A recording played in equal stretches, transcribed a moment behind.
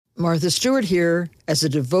Martha Stewart here. As a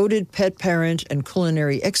devoted pet parent and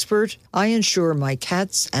culinary expert, I ensure my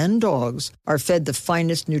cats and dogs are fed the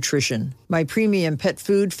finest nutrition. My premium pet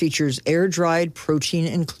food features air-dried protein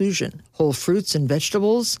inclusion, whole fruits and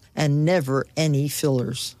vegetables, and never any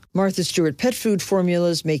fillers. Martha Stewart pet food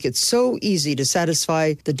formulas make it so easy to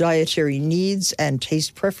satisfy the dietary needs and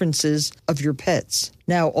taste preferences of your pets.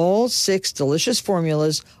 Now all 6 delicious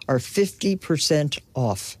formulas are 50%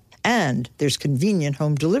 off. And there's convenient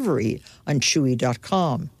home delivery on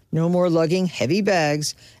Chewy.com. No more lugging heavy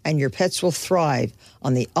bags, and your pets will thrive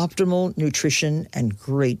on the optimal nutrition and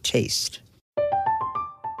great taste.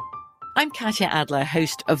 I'm Katya Adler,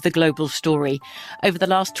 host of The Global Story. Over the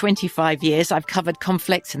last 25 years, I've covered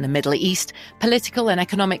conflicts in the Middle East, political and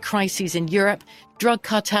economic crises in Europe, drug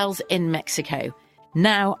cartels in Mexico.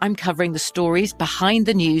 Now I'm covering the stories behind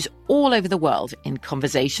the news all over the world in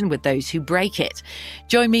conversation with those who break it.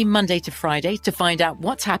 Join me Monday to Friday to find out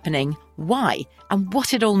what's happening, why, and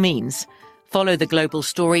what it all means. Follow The Global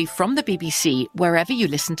Story from the BBC wherever you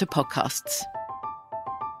listen to podcasts.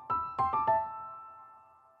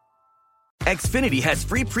 Xfinity has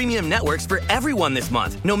free premium networks for everyone this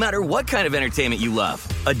month, no matter what kind of entertainment you love.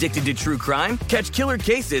 Addicted to true crime? Catch killer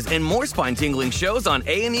cases and more spine-tingling shows on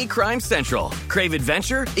A&E Crime Central. Crave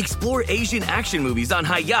adventure? Explore Asian action movies on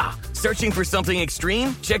Hi-Ya. Searching for something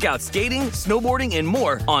extreme? Check out skating, snowboarding, and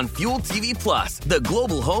more on Fuel TV Plus, the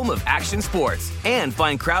global home of action sports. And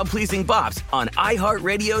find crowd-pleasing bops on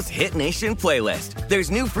iHeartRadio's Hit Nation playlist. There's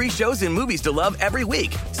new free shows and movies to love every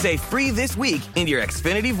week. Say free this week in your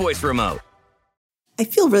Xfinity voice remote. I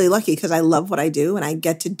feel really lucky because I love what I do and I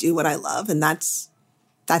get to do what I love. And that's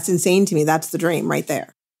insane to me. That's the dream right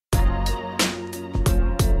there.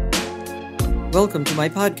 Welcome to my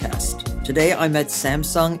podcast. Today I'm at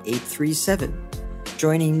Samsung 837.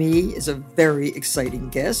 Joining me is a very exciting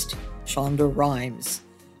guest, Shonda Rhimes.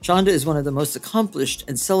 Shonda is one of the most accomplished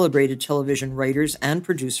and celebrated television writers and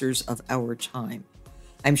producers of our time.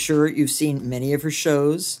 I'm sure you've seen many of her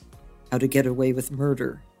shows: How to Get Away with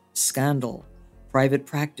Murder, Scandal, Private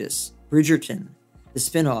Practice, Bridgerton, the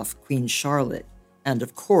spin-off Queen Charlotte, and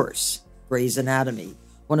of course, Grey's Anatomy,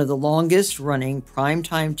 one of the longest-running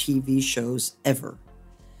primetime TV shows ever.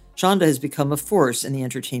 Shonda has become a force in the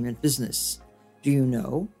entertainment business. Do you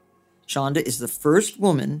know? Shonda is the first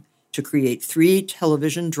woman to create 3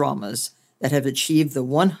 television dramas that have achieved the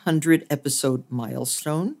 100-episode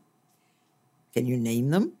milestone. Can you name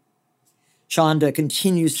them? Shonda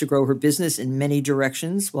continues to grow her business in many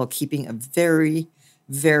directions while keeping a very,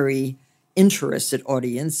 very interested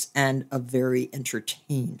audience and a very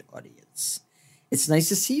entertained audience. It's nice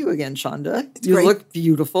to see you again, Shonda. You look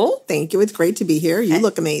beautiful. Thank you. It's great to be here. You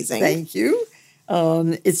look amazing. Thank you.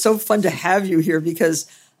 It's so fun to have you here because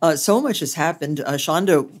so much has happened.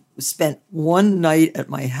 Shonda spent one night at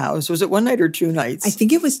my house. Was it one night or 2 nights? I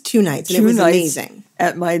think it was 2 nights, and it was amazing.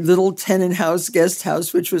 At my little tenant house, guest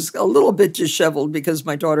house, which was a little bit disheveled because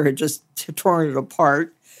my daughter had just torn it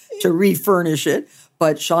apart to refurnish it.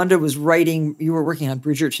 But Shonda was writing, you were working on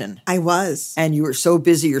Bridgerton. I was. And you were so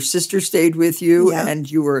busy. Your sister stayed with you, yeah. And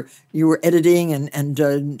you were editing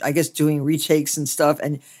and I guess doing retakes and stuff.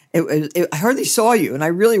 And I hardly saw you, and I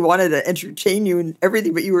really wanted to entertain you and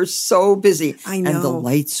everything, but you were so busy. I know. And the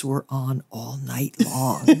lights were on all night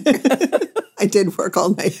long. I did work all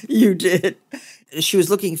night. You did. She was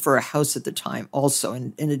looking for a house at the time also,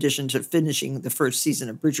 in addition to finishing the first season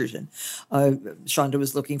of Bridgerton. Shonda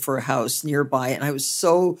was looking for a house nearby, and I was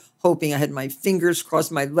so hoping, I had my fingers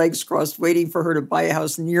crossed, my legs crossed, waiting for her to buy a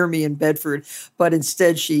house near me in Bedford. But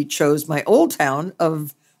instead, she chose my old town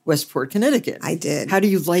of Westport, Connecticut. I did. How do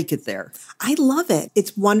you like it there? I love it.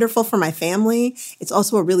 It's wonderful for my family. It's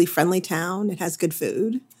also a really friendly town. It has good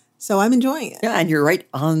food. So I'm enjoying it. Yeah, and you're right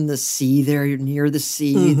on the sea there. You're near the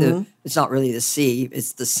sea. Mm-hmm. It's not really the sea.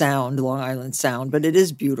 It's the Sound, Long Island Sound, but it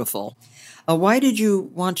is beautiful. Why did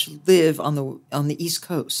you want to live on the East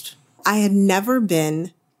Coast? I had never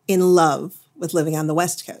been in love with living on the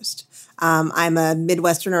West Coast. I'm a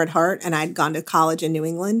Midwesterner at heart, and I'd gone to college in New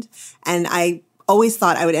England, and I always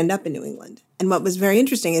thought I would end up in New England. And what was very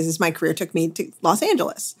interesting is my career took me to Los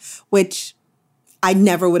Angeles, which I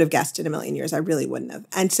never would have guessed in a million years. I really wouldn't have.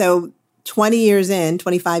 And so 25 years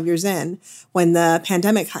in, when the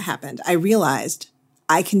pandemic happened, I realized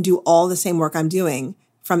I can do all the same work I'm doing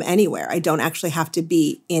from anywhere. I don't actually have to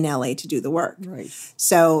be in LA to do the work. Right.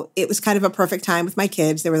 So it was kind of a perfect time with my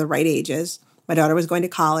kids. They were the right ages. My daughter was going to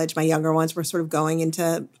college. My younger ones were sort of going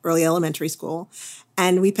into early elementary school.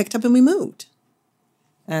 And we picked up and we moved.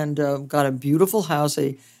 And got a beautiful house.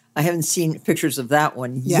 I haven't seen pictures of that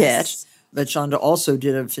one Yes. yet. But Shonda also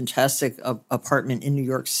did a fantastic apartment in New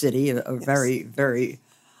York City, a Yes. very, very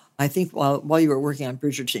I think while you were working on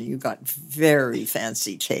Bridgerton, you got very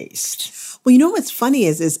fancy taste. Well, you know what's funny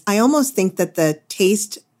is I almost think that the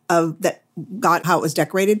taste of that got how it was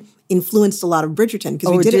decorated influenced a lot of Bridgerton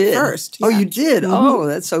because we did it first. Oh, Yeah. you did? Oh,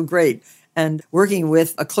 that's so great. And working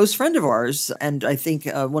with a close friend of ours, and I think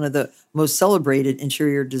one of the most celebrated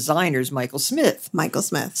interior designers, Michael Smith. Michael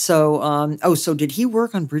Smith. So, so did he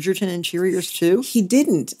work on Bridgerton interiors too? He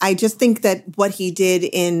didn't. I just think that what he did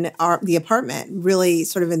in the apartment really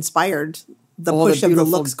sort of inspired the All push the of the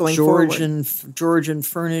looks going forward. Georgian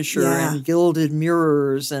furniture Yeah. and gilded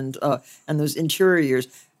mirrors and those interiors.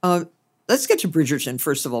 Let's get to Bridgerton,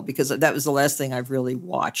 first of all, because that was the last thing I've really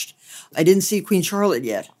watched. I didn't see Queen Charlotte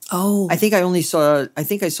yet. Oh. I think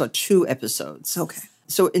I saw 2 episodes. Okay.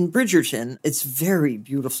 So in Bridgerton, it's very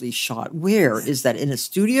beautifully shot. Where is that? In a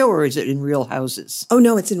studio or is it in real houses? Oh,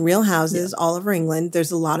 no, it's in real houses all over England.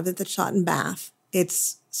 There's a lot of it that's shot in Bath.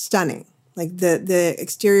 It's stunning. Like the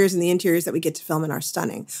exteriors and the interiors that we get to film in are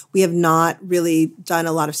stunning. We have not really done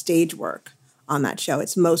a lot of stage work on that show.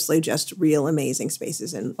 It's mostly just real amazing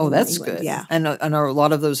spaces in That's England. good. Yeah. And are a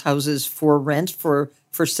lot of those houses for rent for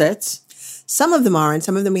sets? Some of them are, and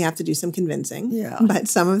some of them we have to do some convincing. Yeah. But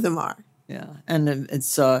some of them are. Yeah, and it's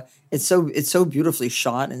so beautifully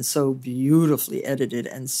shot and so beautifully edited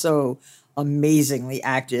and so amazingly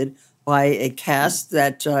acted by a cast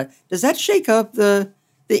that does that shake up the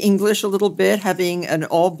English a little bit, having an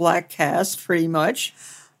all-black cast pretty much?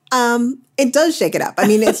 It does shake it up. I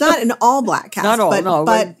mean, it's not an all-black cast. Not all, no,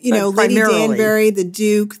 but you know, Lady primarily. Danbury, the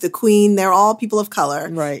Duke, the Queen, they're all people of color.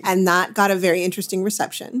 Right. And that got a very interesting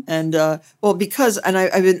reception. And because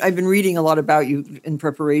I've been reading a lot about you in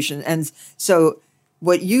preparation, and so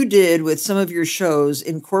what you did with some of your shows,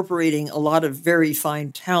 incorporating a lot of very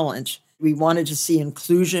fine talent. We wanted to see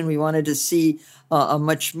inclusion. We wanted to see a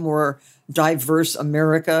much more diverse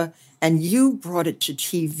America. And you brought it to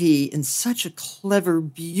TV in such a clever,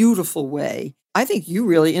 beautiful way. I think you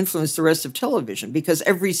really influenced the rest of television because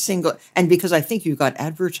because I think you got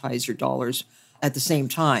advertiser dollars at the same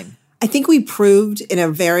time. I think we proved in a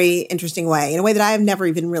very interesting way, in a way that I have never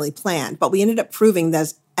even really planned, but we ended up proving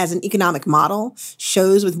that as an economic model,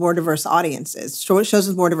 shows with more diverse audiences, shows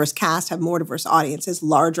with more diverse cast have more diverse audiences,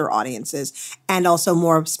 larger audiences, and also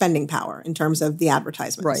more spending power in terms of the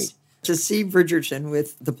advertisements. Right. To see Bridgerton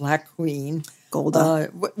with the Black Queen. Golda.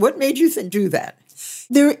 What made you do that?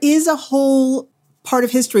 There is a whole part of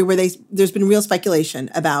history where there's been real speculation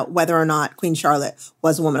about whether or not Queen Charlotte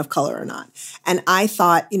was a woman of color or not. And I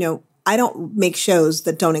thought, I don't make shows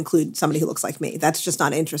that don't include somebody who looks like me. That's just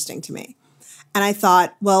not interesting to me. And I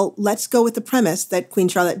thought, well, let's go with the premise that Queen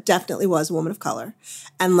Charlotte definitely was a woman of color,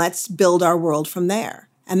 and let's build our world from there.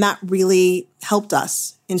 And that really helped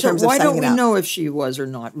us in terms of setting it up. Why don't we know if she was or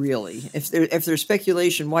not really? If there's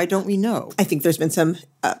speculation, why don't we know? I think there's been some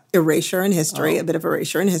erasure in history, a bit of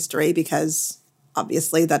erasure in history, because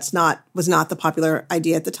obviously was not the popular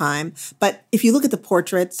idea at the time. But if you look at the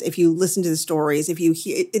portraits, if you listen to the stories, if you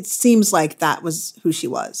hear, it seems like that was who she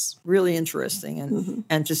was. Really interesting,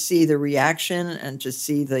 and to see the reaction and to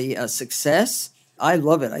see the success, I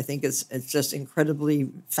love it. I think it's just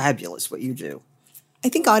incredibly fabulous what you do. I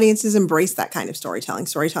think audiences embrace that kind of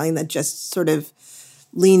storytelling that just sort of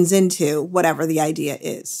leans into whatever the idea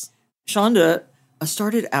is. Shonda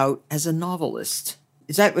started out as a novelist.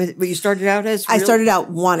 Is that what you started out as? Really? I started out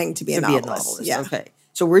wanting to be a novelist. Yeah. Okay.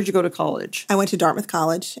 So where'd you go to college? I went to Dartmouth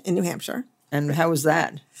College in New Hampshire. And how was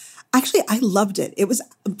that? Actually, I loved it. It was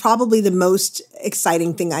probably the most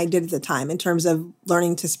exciting thing I did at the time in terms of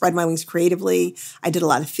learning to spread my wings creatively. I did a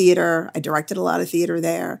lot of theater. I directed a lot of theater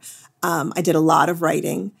there. I did a lot of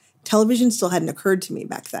writing. Television still hadn't occurred to me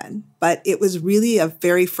back then, but it was really a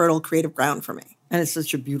very fertile creative ground for me. And it's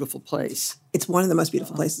such a beautiful place. It's one of the most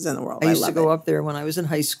beautiful places in the world. I used to go it. up there when I was in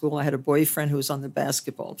high school. I had a boyfriend who was on the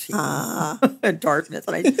basketball team at Dartmouth.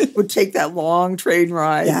 And I would take that long train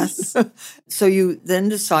ride. Yes. So you then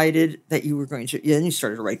decided that you were then you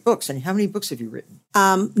started to write books. And how many books have you written?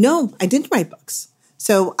 No, I didn't write books.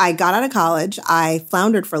 So I got out of college, I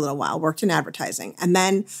floundered for a little while, worked in advertising, and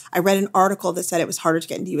then I read an article that said it was harder to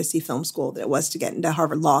get into USC Film School than it was to get into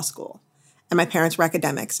Harvard Law School. And my parents were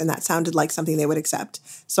academics, and that sounded like something they would accept.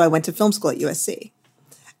 So I went to film school at USC.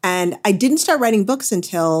 And I didn't start writing books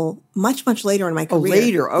until much, much later in my career. Oh,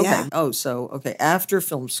 later. Okay. Yeah. Okay. After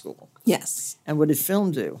film school. Yes. And what did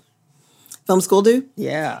film do? Film school do?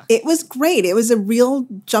 Yeah. It was great. It was a real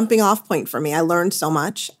jumping off point for me. I learned so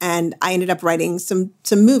much, and I ended up writing some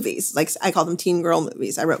movies. Like I call them teen girl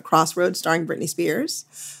movies. I wrote Crossroads starring Britney Spears,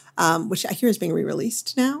 which I hear is being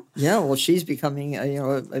re-released now. Yeah, well, she's becoming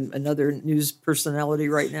another news personality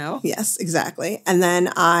right now. Yes, exactly. And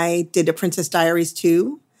then I did A Princess Diaries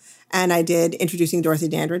 2, and I did Introducing Dorothy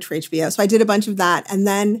Dandridge for HBO. So I did a bunch of that, and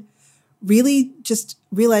then really just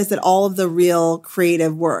realized that all of the real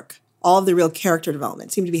creative work, all of the real character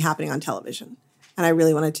development seemed to be happening on television. And I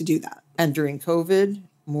really wanted to do that. And during COVID,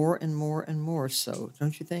 more and more and more so,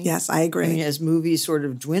 don't you think? Yes, I agree. I mean, as movies sort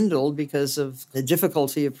of dwindled because of the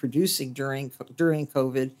difficulty of producing during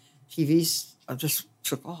COVID, TVs just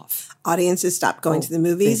took off. Audiences stopped going to the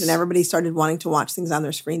movies, and everybody started wanting to watch things on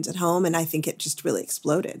their screens at home, and I think it just really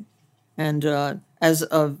exploded. And as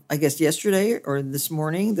of, I guess, yesterday or this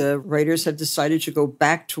morning, the writers have decided to go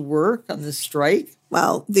back to work on the strike.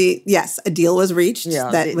 Well, yes, a deal was reached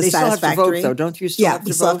that was they satisfactory. Still have to vote, though, don't you? Still have to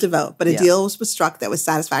we still have to vote. But a deal was struck that was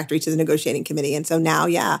satisfactory to the negotiating committee. And so now,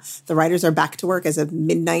 the writers are back to work as of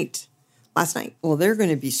midnight last night. Well, they're going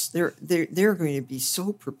to be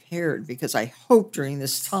so prepared, because I hope during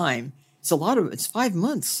this time, it's 5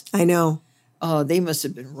 months. I know. They must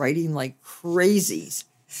have been writing like crazies.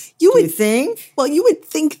 You would think? Well, you would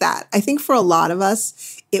think that. I think for a lot of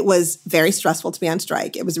us, it was very stressful to be on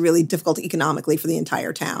strike. It was really difficult economically for the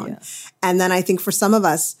entire town. Yeah. And then I think for some of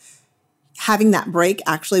us, having that break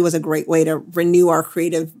actually was a great way to renew our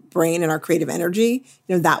creative brain and our creative energy.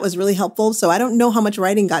 That was really helpful. So I don't know how much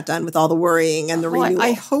writing got done with all the worrying and the renewal.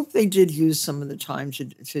 I hope they did use some of the time to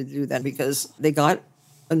do that, because they got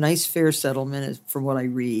a nice fair settlement from what I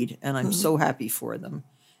read, and I'm so happy for them.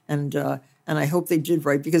 And I hope they did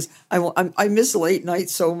right, because I miss late night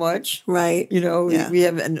so much. Right. We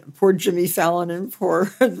have poor Jimmy Fallon and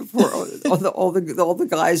poor all the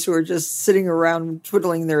guys who are just sitting around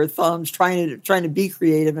twiddling their thumbs, trying to be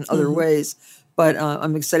creative in other ways. But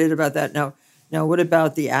I'm excited about that. Now, what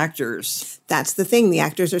about the actors? That's the thing. The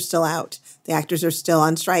actors are still out. The actors are still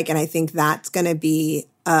on strike, and I think that's going to be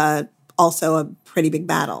also a pretty big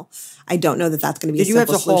battle. I don't know that that's going to be. Did you have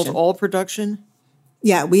to halt all production?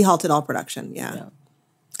 Yeah, we halted all production. Yeah.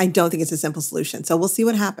 I don't think it's a simple solution. So we'll see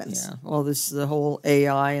what happens. Yeah. Well, the whole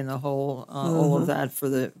AI and the whole all of that for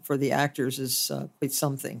the actors is quite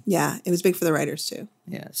something. Yeah, it was big for the writers too.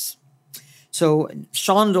 Yes. So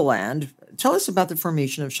Shondaland, tell us about the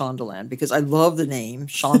formation of Shondaland, because I love the name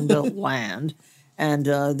Shondaland, and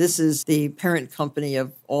this is the parent company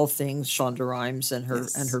of all things Shonda Rhimes and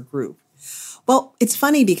her group. Well, it's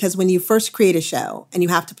funny because when you first create a show and you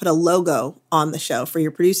have to put a logo on the show for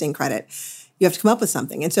your producing credit, you have to come up with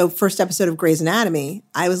something. And so first episode of Grey's Anatomy,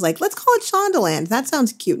 I was like, let's call it Shondaland. That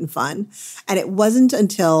sounds cute and fun. And it wasn't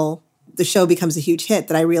until the show becomes a huge hit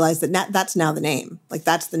that I realized that that's now the name. Like,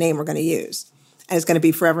 that's the name we're going to use. And it's going to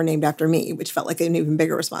be forever named after me, which felt like an even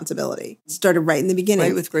bigger responsibility. Started right in the beginning.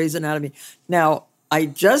 Right, with Grey's Anatomy. Now, I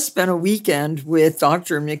just spent a weekend with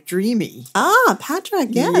Dr. McDreamy. Ah, Patrick,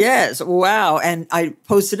 yes. Yes, wow. And I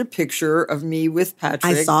posted a picture of me with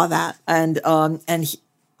Patrick. I saw that. And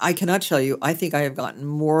I cannot tell you, I think I have gotten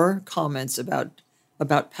more comments about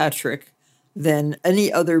Patrick than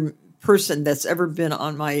any other person that's ever been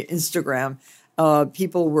on my Instagram.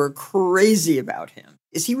 People were crazy about him.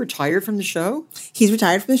 Is he retired from the show? He's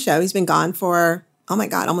retired from the show. He's been gone for, oh my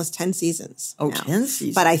God, almost 10 seasons. Oh, now. 10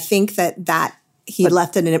 seasons. But I think that he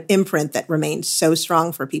left an imprint that remained so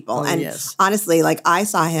strong for people. Oh, and yes. honestly, like, I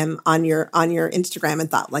saw him on your Instagram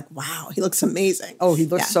and thought, like, wow, he looks amazing. Oh, he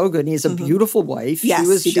looks so good. And he has a beautiful wife.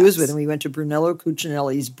 Yes, she was with him. We went to Brunello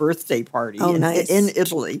Cucinelli's birthday party in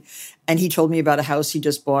Italy. And he told me about a house he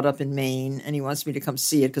just bought up in Maine, and he wants me to come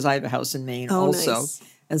see it because I have a house in Maine also. Nice.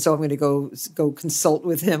 And so I'm going to go consult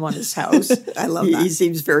with him on his house. I love that. He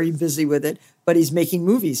seems very busy with it, but he's making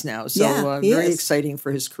movies now. So very exciting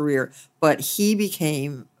for his career. But he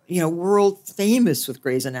became, world famous with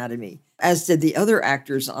Grey's Anatomy, as did the other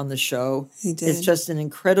actors on the show. He did. It's just an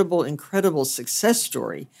incredible, incredible success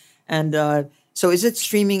story. And so is it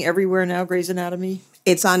streaming everywhere now, Grey's Anatomy?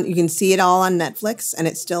 It's on, you can see it all on Netflix, and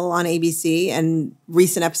it's still on ABC, and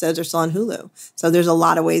recent episodes are still on Hulu. So there's a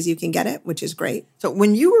lot of ways you can get it, which is great. So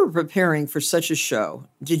when you were preparing for such a show,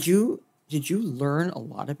 did you learn a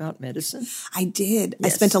lot about medicine? I did.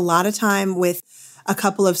 Yes. I spent a lot of time with a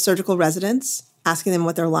couple of surgical residents, asking them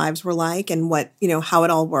what their lives were like and what, how it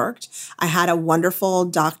all worked. I had a wonderful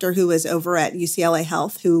doctor who was over at UCLA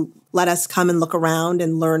Health who let us come and look around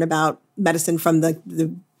and learn about medicine from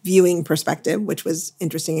the viewing perspective, which was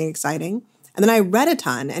interesting and exciting. And then I read a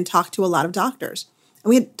ton and talked to a lot of doctors. And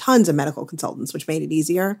we had tons of medical consultants, which made it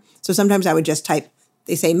easier. So sometimes I would just type,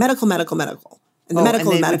 they say medical. And the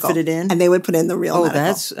medical and medical. Would fit it in? And they would put in the real medical.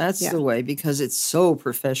 That's the way, because it's so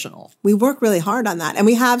professional. We work really hard on that. And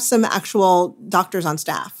we have some actual doctors on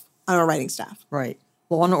staff, on our writing staff. Right.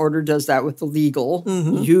 Law and Order does that with the legal.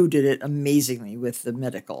 Mm-hmm. You did it amazingly with the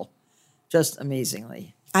medical. Just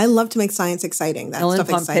amazingly. I love to make science exciting. That Ellen stuff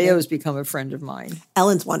Pompeo exciting. has become a friend of mine.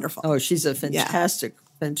 Ellen's wonderful. Oh, she's a fantastic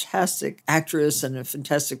actress and a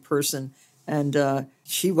fantastic person. And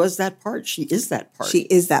she was that part. She is that part. She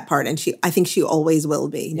is that part. And I think she always will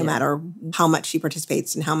be, no matter how much she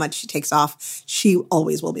participates and how much she takes off. She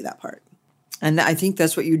always will be that part. And I think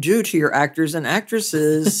that's what you do to your actors and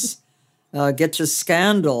actresses. Get to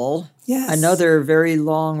Scandal. Yes. Another very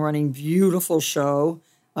long-running, beautiful show.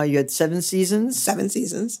 You had 7 seasons? 7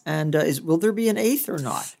 seasons. And will there be an 8th or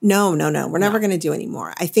not? No. We're never going to do any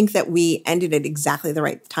more. I think that we ended at exactly the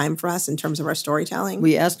right time for us in terms of our storytelling.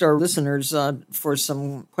 We asked our listeners for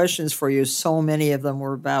some questions for you. So many of them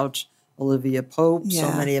were about Olivia Pope. Yeah.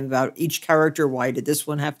 So many about each character. Why did this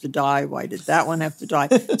one have to die? Why did that one have to die?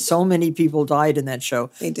 So many people died in that show.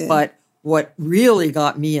 They did. But what really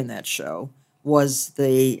got me in that show was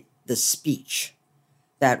the speech.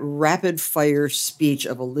 That rapid fire speech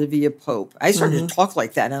of Olivia Pope. I started to talk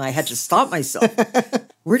like that and I had to stop myself.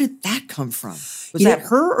 Where did that come from? Was that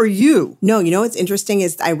her or you? No, you know what's interesting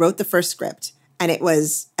is I wrote the first script and it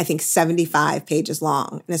was, I think, 75 pages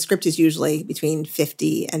long. And a script is usually between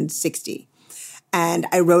 50 and 60. And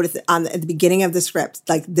I wrote it at the beginning of the script,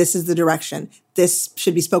 like, this is the direction. This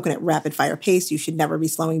should be spoken at rapid fire pace. You should never be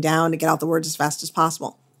slowing down to get out the words as fast as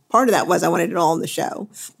possible. Part of that was I wanted it all in the show.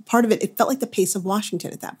 Part of it felt like the pace of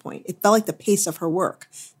Washington at that point. It felt like the pace of her work.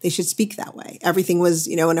 They should speak that way. Everything was,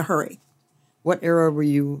 in a hurry. What era were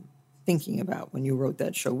you thinking about when you wrote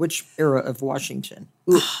that show? Which era of Washington?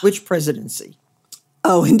 Which presidency?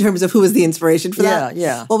 Oh, in terms of who was the inspiration for that?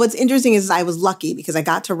 Yeah. Well, what's interesting is I was lucky because I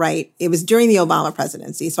got to write, it was during the Obama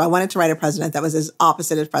presidency. So I wanted to write a president that was as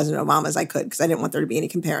opposite as President Obama as I could because I didn't want there to be any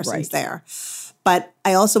comparisons there. But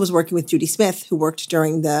I also was working with Judy Smith, who worked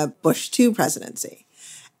during the Bush II presidency.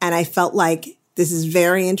 And I felt like this is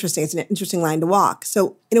very interesting. It's an interesting line to walk.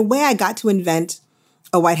 So in a way, I got to invent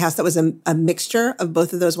a White House that was a mixture of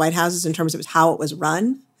both of those White Houses in terms of how it was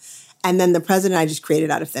run. And then the president I just created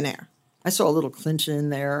out of thin air. I saw a little Clinton in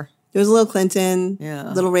there. There was a little Clinton,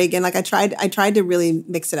 little Reagan. Like I tried to really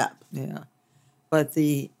mix it up. Yeah. But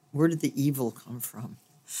where did the evil come from?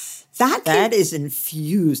 That is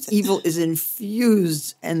infused. Evil is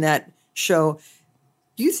infused in that show.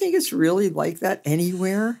 Do you think it's really like that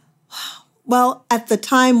anywhere? Well, at the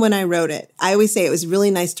time when I wrote it, I always say it was really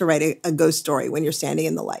nice to write a ghost story when you're standing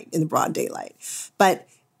in the light, in the broad daylight. But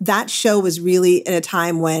that show was really at a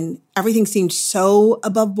time when everything seemed so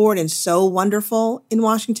above board and so wonderful in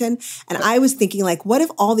Washington. And I was thinking, like, what if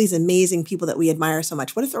all these amazing people that we admire so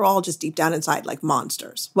much, what if they're all just deep down inside like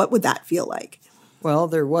monsters? What would that feel like? Well,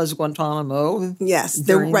 there was Guantanamo. Yes,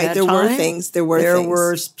 there were things. There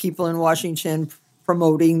were people in Washington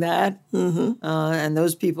promoting that. And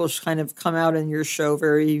those people kind of come out in your show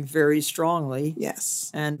very, very strongly.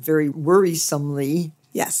 Yes. And very worrisomely.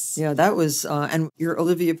 Yes. Yeah, that was, and you're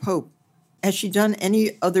Olivia Pope. Has she done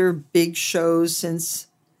any other big shows since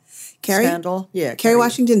Scandal? Yeah. Kerry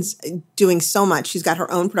Washington's doing so much. She's got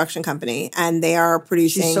her own production company and they are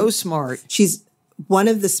producing. She's so smart. She's one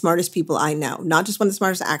of the smartest people I know. Not just one of the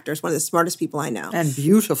smartest actors, one of the smartest people I know. And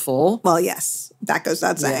beautiful. Well, yes, that goes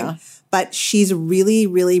without saying. Yeah. But she's really,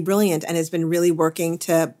 really brilliant and has been really working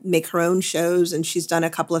to make her own shows. And she's done a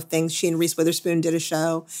couple of things. She and Reese Witherspoon did a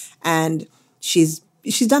show and she's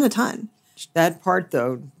done a ton. That part,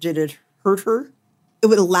 though, did it hurt her? It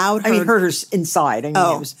would allow her. I mean, hurt her inside. I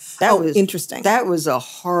mean, that was interesting. That was a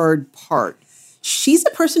hard part. She's a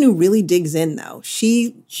person who really digs in, though.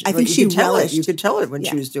 I think she relished. You could tell it when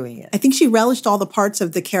she was doing it. I think she relished all the parts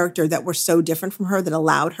of the character that were so different from her that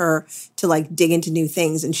allowed her to like dig into new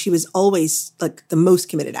things. And she was always like the most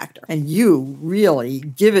committed actor. And you really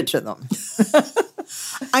give it to them.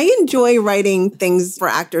 I enjoy writing things for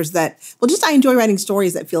actors I enjoy writing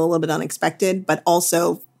stories that feel a little bit unexpected, but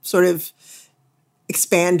also sort of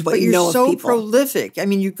expand what you know of people. You're so prolific. I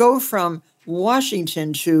mean, you go from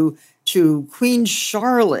Washington to Queen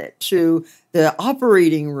Charlotte, to the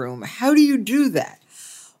operating room. How do you do that?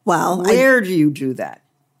 Well, where do you do that?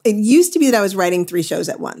 It used to be that I was writing 3 shows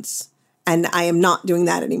at once, and I am not doing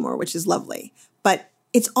that anymore, which is lovely. But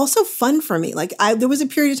it's also fun for me. Like there was a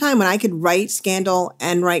period of time when I could write Scandal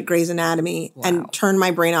and write Grey's Anatomy and turn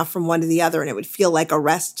my brain off from one to the other, and it would feel like a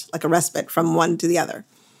respite from one to the other.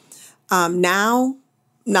 Now,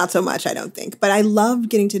 not so much, I don't think. But I love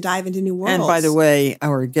getting to dive into new worlds. And by the way,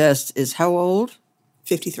 our guest is how old?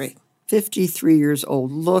 53. 53 years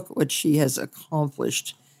old. Look what she has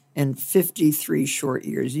accomplished in 53 short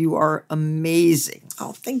years. You are amazing.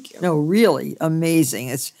 Oh, thank you. No, really amazing.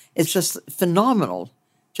 It's just phenomenal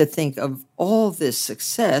to think of all this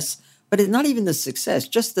success But it's not even the success,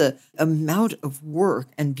 just the amount of work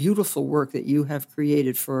and beautiful work that you have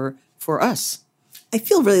created for us. I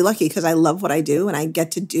feel really lucky because I love what I do and I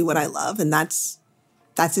get to do what I love. And that's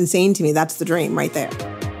insane to me. That's the dream right there.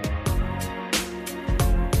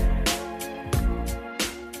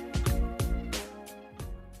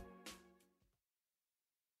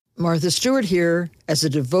 Martha Stewart here. As a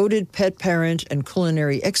devoted pet parent and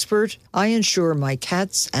culinary expert, I ensure my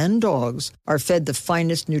cats and dogs are fed the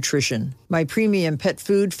finest nutrition. My premium pet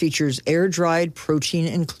food features air-dried protein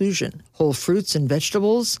inclusion, whole fruits and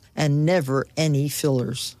vegetables, and never any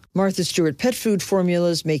fillers. Martha Stewart pet food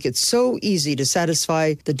formulas make it so easy to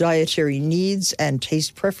satisfy the dietary needs and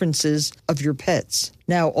taste preferences of your pets.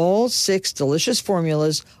 Now all 6 delicious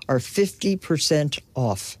formulas are 50%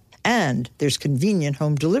 off. And there's convenient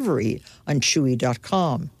home delivery on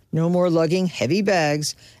Chewy.com. No more lugging heavy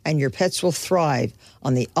bags, and your pets will thrive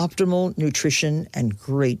on the optimal nutrition and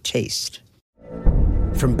great taste.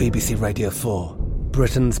 From BBC Radio 4,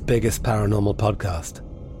 Britain's biggest paranormal podcast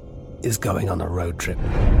is going on a road trip.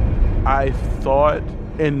 I thought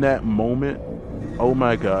in that moment, oh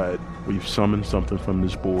my God, we've summoned something from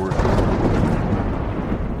this board.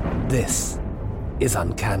 This is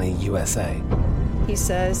Uncanny USA. He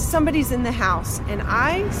says, somebody's in the house, and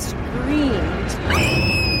I screamed.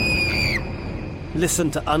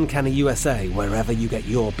 Listen to Uncanny USA wherever you get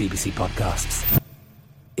your BBC podcasts,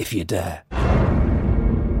 if you dare.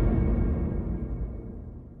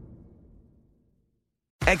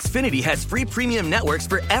 Xfinity has free premium networks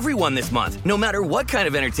for everyone this month, no matter what kind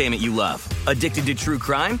of entertainment you love. Addicted to true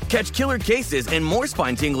crime? Catch killer cases and more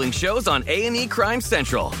spine-tingling shows on A&E Crime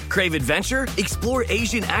Central. Crave adventure? Explore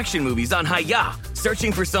Asian action movies on Hi-YAH.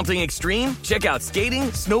 Searching for something extreme? Check out skating,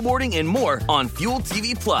 snowboarding, and more on Fuel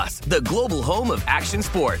TV Plus, the global home of action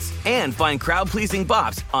sports. And find crowd-pleasing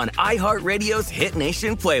bops on iHeartRadio's Hit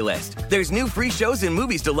Nation playlist. There's new free shows and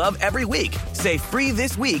movies to love every week. Say free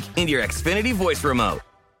this week in your Xfinity voice remote.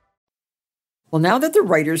 Well, now that the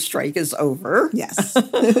writer's strike is over, Yes.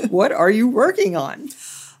 what are you working on?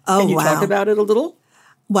 Can you talk about it a little?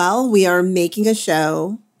 Well, we are making a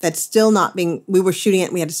show that's still not being, we were shooting it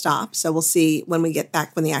and we had to stop. So we'll see when we get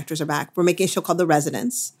back, when the actors are back. We're making a show called The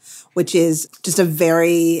Residence, which is just a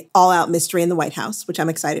very all-out mystery in the White House, which I'm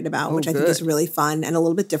excited about, which I think is really fun and a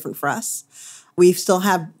little bit different for us. We still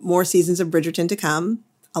have more seasons of Bridgerton to come.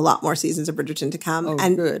 A lot more seasons of Bridgerton to come.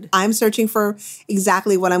 And I'm searching for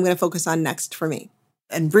exactly what I'm going to focus on next for me.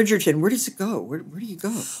 And Bridgerton, where does it go? Where do you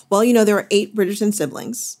go? Well, there are 8 Bridgerton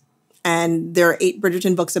siblings, and there are 8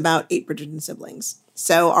 Bridgerton books about 8 Bridgerton siblings.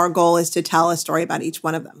 So our goal is to tell a story about each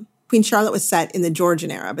one of them. Queen Charlotte was set in the Georgian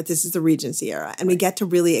era, but this is the Regency era. And we get to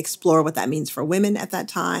really explore what that means for women at that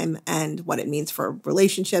time and what it means for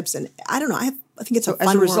relationships. And I don't know, I think it's a fun world.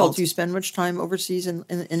 As a result, do you spend much time overseas in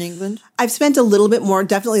England? I've spent a little bit more,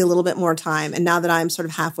 definitely a little bit more time. And now that I'm sort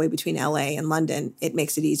of halfway between LA and London, it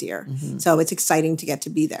makes it easier. Mm-hmm. So it's exciting to get to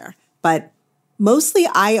be there. But mostly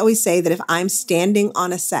I always say that if I'm standing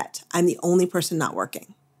on a set, I'm the only person not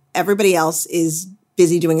working. Everybody else is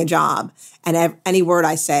busy doing a job, and any word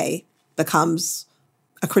I say becomes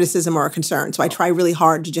a criticism or a concern. So I try really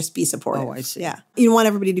hard to just be supportive. Oh, I see. Yeah. You want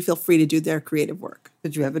everybody to feel free to do their creative work.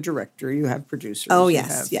 But you have a director, you have producers. Oh,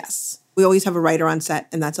 yes, yes. We always have a writer on set,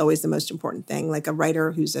 and that's always the most important thing, like a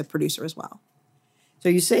writer who's a producer as well. So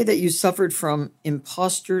you say that you suffered from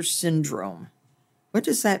imposter syndrome. What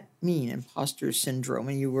does that mean, imposter syndrome,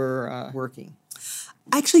 when you were working?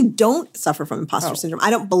 I actually don't suffer from imposter syndrome. I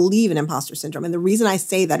don't believe in imposter syndrome. And the reason I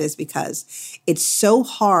say that is because it's so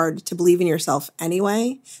hard to believe in yourself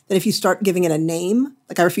anyway, that if you start giving it a name,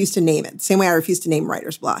 like I refuse to name it, same way I refuse to name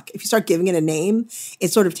writer's block. If you start giving it a name,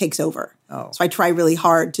 it sort of takes over. Oh. So I try really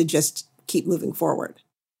hard to just keep moving forward.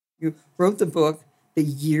 You wrote the book, The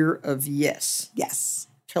Year of Yes. Yes.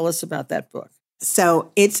 Tell us about that book.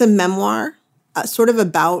 So it's a memoir,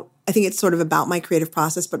 I think it's sort of about my creative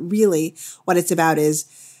process, but really what it's about is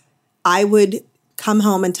I would come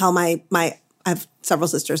home and tell I have several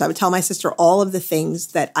sisters. I would tell my sister all of the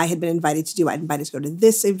things that I had been invited to do. I'd invited to go to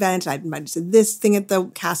this event. I'd invited to this thing at the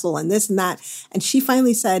castle and this and that. And she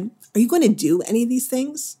finally said, "Are you going to do any of these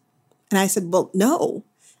things?" And I said, "Well, no."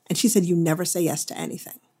 And she said, "You never say yes to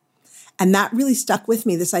anything." And that really stuck with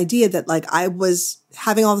me, this idea that like I was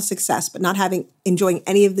having all the success, but not enjoying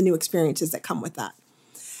any of the new experiences that come with that.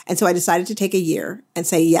 And so I decided to take a year and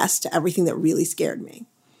say yes to everything that really scared me.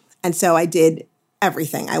 And so I did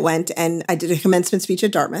everything. I went and I did a commencement speech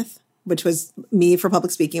at Dartmouth. which was me for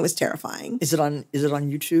public speaking. It was terrifying. Is it on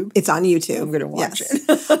YouTube? It's on YouTube. I'm going to watch it.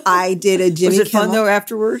 it. I did a Jimmy Was it Kimmel. fun though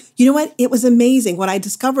afterward? You know what? It was amazing. What I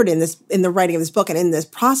discovered in the writing of this book and in this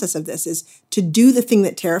process of this is to do the thing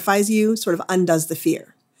that terrifies you sort of undoes the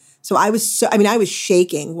fear. So I was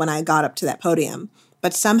shaking when I got up to that podium,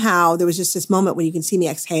 but somehow there was just this moment when you can see me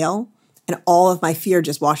exhale and all of my fear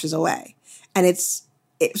just washes away. And it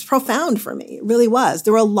was profound for me. It really was.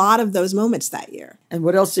 There were a lot of those moments that year. And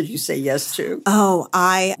what else did you say yes to? Oh,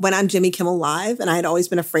 I went on Jimmy Kimmel Live, and I had always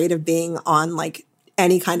been afraid of being on like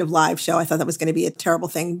any kind of live show. I thought that was going to be a terrible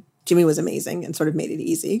thing. Jimmy was amazing and sort of made it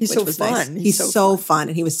easy. He's which so was fun. Nice. He's so fun,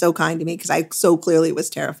 and he was so kind to me because I so clearly was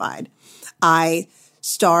terrified. I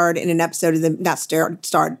starred in an episode of guest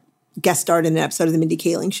starred in an episode of the Mindy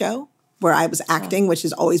Kaling Show where I was acting, which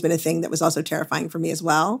has always been a thing that was also terrifying for me as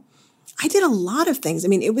well. I did a lot of things. I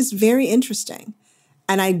mean, it was very interesting.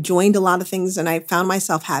 And I joined a lot of things, and I found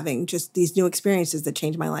myself having just these new experiences that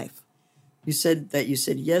changed my life. You said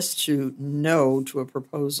yes to no to a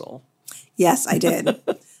proposal. Yes, I did.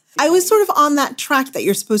 I was sort of on that track that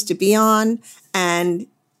you're supposed to be on, and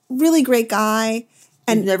really great guy.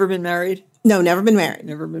 And you've never been married? No, never been married.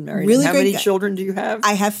 Never been married. Really How great many guy. children do you have?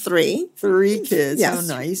 I have 3. 3 kids. Yes.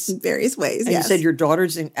 Oh, nice. In various ways, And yes. you said your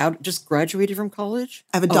daughter's just graduated from college?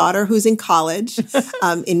 I have a daughter who's in college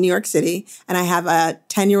in New York City, and I have a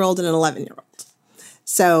 10-year-old and an 11-year-old.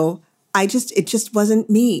 So it just wasn't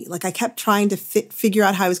me. Like I kept trying to figure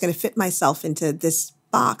out how I was going to fit myself into this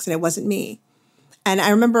box, and it wasn't me. And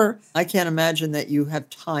I remember... I can't imagine that you have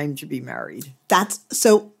time to be married. That's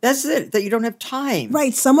it, that you don't have time.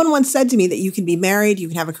 Right. Someone once said to me that you can be married, you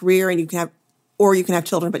can have a career, and you can have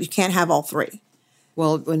children, but you can't have all 3.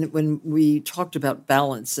 Well, when we talked about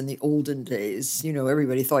balance in the olden days,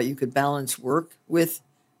 everybody thought you could balance work with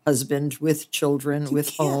husband, with children,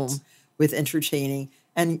 with home, with entertaining.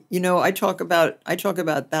 And, I talk about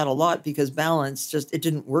that a lot because balance it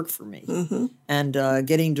didn't work for me. Mm-hmm. And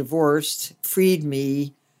getting divorced freed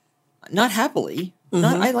me, not happily.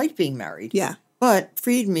 Mm-hmm. I liked being married. Yeah. But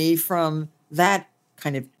freed me from that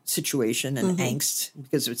kind of situation and angst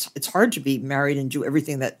because it's hard to be married and do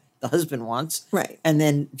everything that the husband wants. Right. And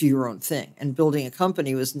then do your own thing. And building a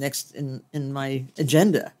company was next in my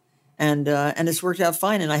agenda. And it's worked out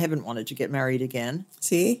fine, and I haven't wanted to get married again.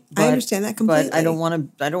 See, I understand that completely. But I don't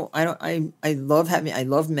want to. I love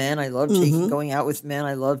men. I love going out with men.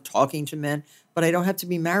 I love talking to men. But I don't have to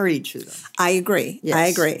be married to them. I agree. Yes. I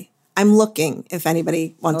agree. I'm looking if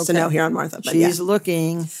anybody wants to know here on Martha. But she's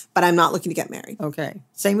looking, but I'm not looking to get married. Okay,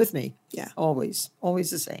 same with me. Yeah, always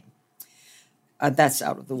the same. That's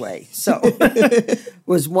out of the way. So,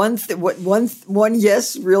 was one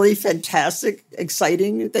yes really fantastic,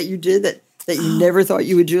 exciting that you did that you never thought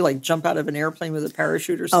you would do, like jump out of an airplane with a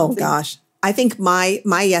parachute or something? Oh gosh, I think my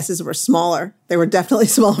yeses were smaller. They were definitely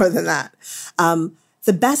smaller than that.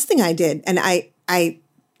 The best thing I did, and I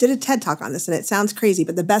did a TED Talk on this, and it sounds crazy,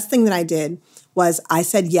 but the best thing that I did was I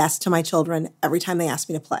said yes to my children every time they asked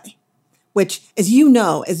me to play. Which, as you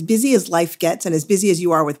know, as busy as life gets and as busy as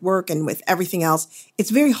you are with work and with everything else, it's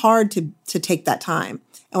very hard to take that time.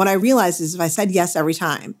 And what I realized is if I said yes every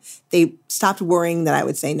time, they stopped worrying that I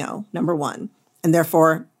would say no, number one, and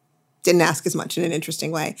therefore didn't ask as much in an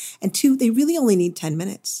interesting way. And 2, they really only need 10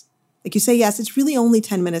 minutes. Like you say yes, it's really only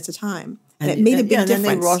 10 minutes a time. And it made a big difference. And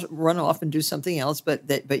then they run off and do something else, but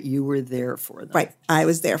you were there for them. Right. I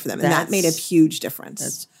was there for them. And that made a huge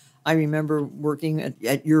difference. I remember working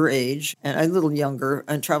at your age and a little younger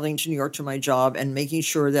and traveling to New York to my job and making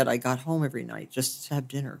sure that I got home every night just to have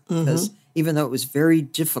dinner. Because even though it was very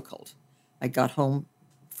difficult, I got home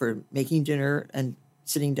for making dinner and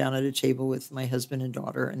sitting down at a table with my husband and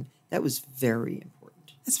daughter. And that was very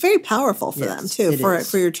important. It's very powerful for them, too.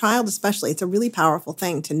 For your child especially, it's a really powerful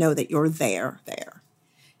thing to know that you're there.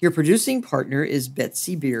 Your producing partner is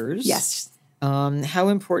Betsy Beers. Yes. How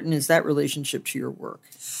important is that relationship to your work?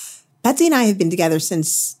 Betsy and I have been together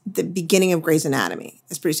since the beginning of Grey's Anatomy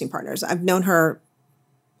as producing partners. I've known her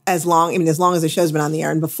as long as the show's been on the air,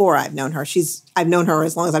 and before I've known her. I've known her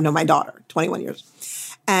as long as I've known my daughter, 21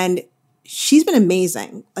 years. And she's been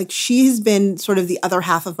amazing. Like, she has been sort of the other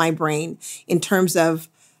half of my brain in terms of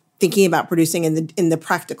thinking about producing in the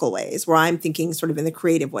practical ways, where I'm thinking sort of in the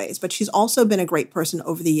creative ways. But she's also been a great person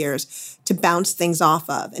over the years to bounce things off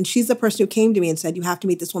of. And she's the person who came to me and said, you have to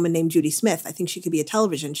meet this woman named Judy Smith. I think she could be a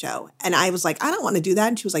television show. And I was like, I don't want to do that.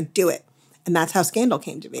 And she was like, do it. And that's how Scandal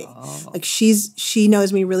came to be. Oh. Like, she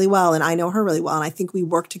knows me really well, and I know her really well. And I think we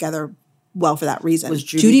work together well for that reason. Was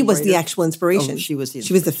Judy was the actual inspiration. Oh, she was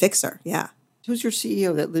the fixer. Yeah. Who's your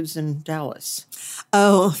CEO that lives in Dallas?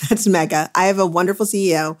 Oh, that's Mega. I have a wonderful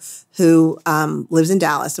CEO who lives in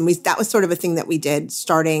Dallas. And that was sort of a thing that we did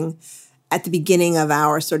starting at the beginning of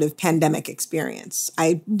our sort of pandemic experience.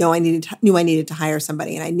 I knew I needed to hire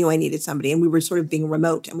somebody, and I knew I needed somebody. And we were sort of being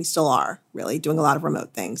remote, and we still are really doing a lot of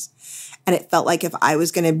remote things. And it felt like if I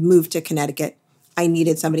was going to move to Connecticut, I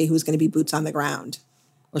needed somebody who was going to be boots on the ground.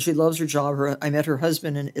 Well, she loves her job. I met her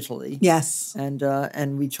husband in Italy. Yes.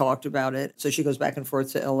 And we talked about it. So she goes back and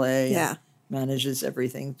forth to LA. Yeah. And manages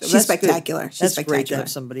everything. So She's spectacular. That's great to have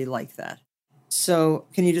somebody like that. So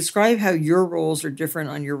can you describe how your roles are different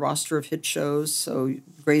on your roster of hit shows? So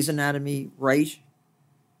Grey's Anatomy, right?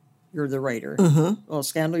 You're the writer. Mm-hmm. Well,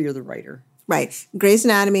 Scandal, you're the writer. Right. Grey's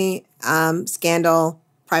Anatomy, Scandal,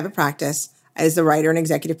 Private Practice, I was the writer and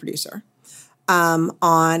executive producer. On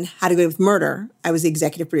How to Get Away with Murder, I was the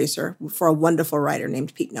executive producer for a wonderful writer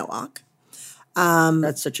named Pete Nowak.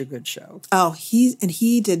 That's such a good show. Oh, he's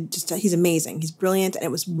amazing. He's brilliant, and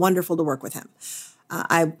it was wonderful to work with him.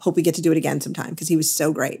 I hope we get to do it again sometime because he was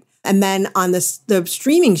so great. And then on the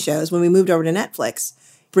streaming shows, when we moved over to Netflix,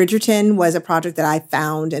 Bridgerton was a project that I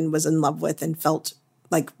found and was in love with and felt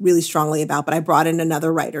like really strongly about. But I brought in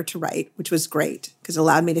another writer to write, which was great because it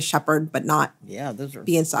allowed me to shepherd but not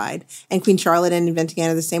be inside. And Queen Charlotte and Inventing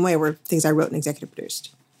Anna the same way were things I wrote and executive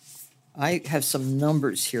produced. I have some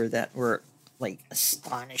numbers here that were like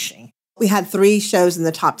astonishing. We had 3 shows in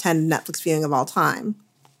the top 10 Netflix viewing of all time.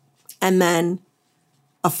 And then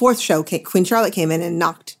a 4th show, Queen Charlotte, came in and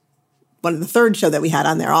knocked one of the 3rd show that we had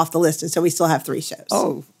on there off the list. And so we still have 3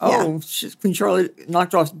 shows. Yeah. Queen Charlotte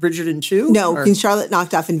knocked off Bridgerton too? No, Queen Charlotte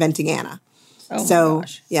knocked off Inventing Anna. Oh, so, my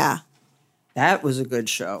gosh. Yeah. That was a good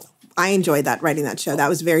show. I enjoyed writing that show. That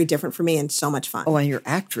was very different for me and so much fun. Oh, and your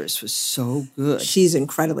actress was so good. She's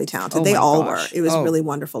incredibly talented. Oh, they all gosh. were. It was really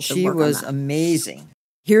wonderful to work on that. She was amazing.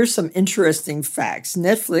 Here's some interesting facts.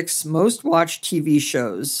 Netflix most watched TV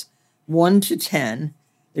shows, 1 to 10.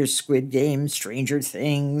 There's Squid Game, Stranger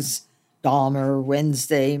Things, Dahmer,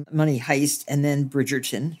 Wednesday, Money Heist, and then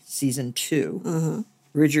Bridgerton, season 2. Mm-hmm.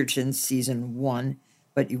 Bridgerton, season 1.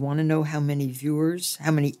 But you want to know how many viewers,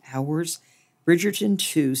 how many hours? Bridgerton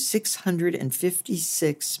 2,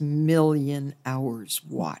 656 million hours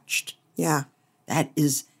watched. Yeah.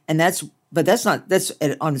 That's on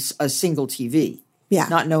a single TV. Yeah.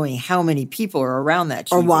 Not knowing how many people are around that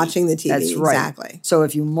TV. Or watching the TV. That's right. Exactly. So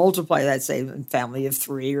if you multiply that, say, a family of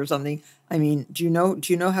 3 or something, I mean, do you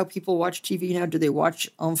know how people watch TV now? Do they watch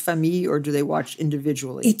en famille or do they watch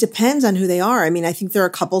individually? It depends on who they are. I mean, I think there are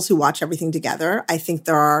couples who watch everything together. I think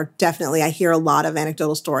there are definitely, I hear a lot of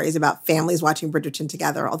anecdotal stories about families watching Bridgerton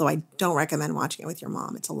together, although I don't recommend watching it with your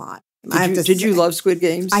mom. It's a lot. Did you love Squid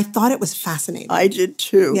Games? I thought it was fascinating. I did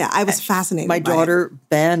too. Yeah, I was fascinated My by daughter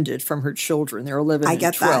banned it from her children. They're 11 and 12. I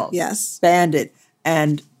get that, yes. Banned it.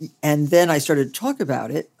 And then I started to talk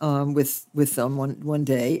about it with them one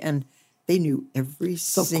day, and they knew every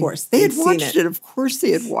single... Of course. They had watched it. Of course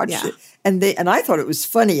they had watched it. And I thought it was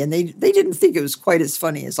funny, and they didn't think it was quite as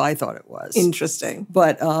funny as I thought it was. Interesting.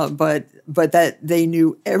 But that they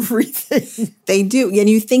knew everything. They do. And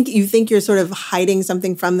you think you're sort of hiding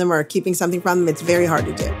something from them or keeping something from them. It's very hard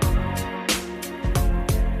to do.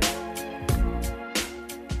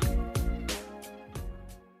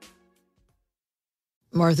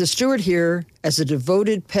 Martha Stewart here. As a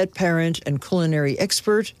devoted pet parent and culinary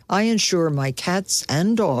expert, I ensure my cats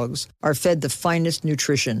and dogs are fed the finest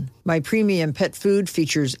nutrition. My premium pet food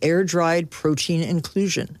features air-dried protein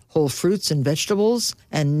inclusion, whole fruits and vegetables,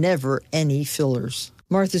 and never any fillers.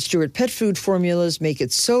 Martha Stewart pet food formulas make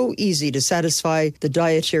it so easy to satisfy the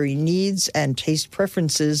dietary needs and taste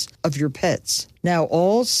preferences of your pets. Now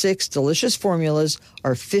all 6 delicious formulas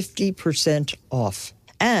are 50% off.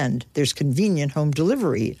 And there's convenient home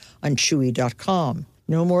delivery on Chewy.com.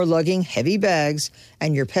 No more lugging heavy bags,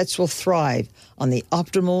 and your pets will thrive on the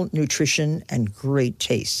optimal nutrition and great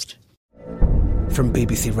taste. From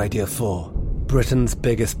BBC Radio 4, Britain's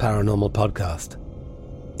biggest paranormal podcast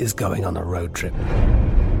is going on a road trip.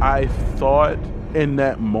 I thought in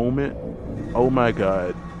that moment, oh my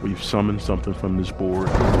God, we've summoned something from this board.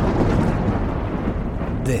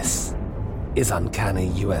 This is Uncanny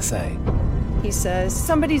USA. He says,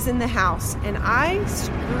 somebody's in the house, and I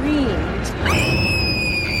screamed.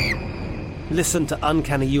 Listen to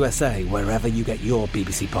Uncanny USA wherever you get your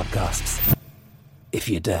BBC podcasts, if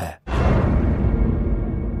you dare.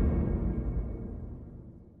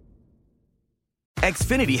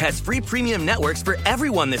 Xfinity has free premium networks for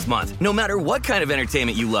everyone this month, no matter what kind of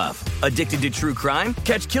entertainment you love. Addicted to true crime?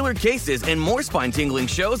 Catch killer cases and more spine-tingling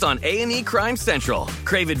shows on A&E Crime Central.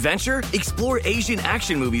 Crave adventure? Explore Asian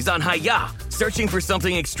action movies on Hi-YAH. Searching for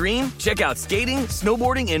something extreme? Check out skating,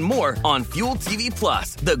 snowboarding, and more on Fuel TV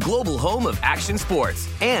Plus, the global home of action sports.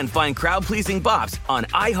 And find crowd-pleasing bops on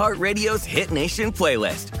iHeartRadio's Hit Nation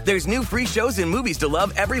playlist. There's new free shows and movies to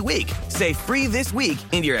love every week. Say free this week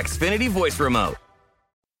in your Xfinity voice remote.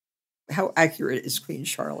 How accurate is Queen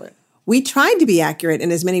Charlotte? We tried to be accurate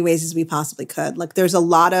in as many ways as we possibly could. Like, there's a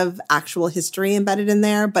lot of actual history embedded in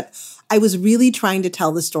there, but I was really trying to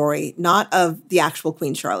tell the story, not of the actual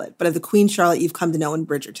Queen Charlotte, but of the Queen Charlotte you've come to know in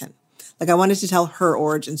Bridgerton. Like, I wanted to tell her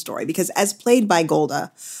origin story because as played by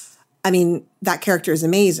Golda, I mean, that character is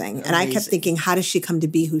amazing. And I kept thinking, how does she come to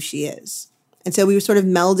be who she is? And so we sort of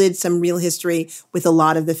melded some real history with a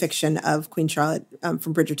lot of the fiction of Queen Charlotte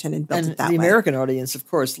from Bridgerton and built it that way. The American audience, of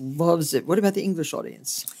course, loves it. What about the English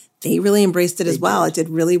audience? They really embraced it as well. It did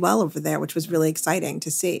really well over there, which was really exciting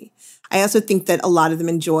to see. I also think that a lot of them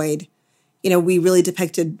enjoyed, we really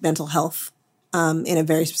depicted mental health in a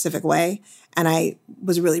very specific way. And I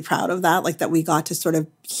was really proud of that, like that we got to sort of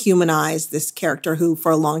humanize this character who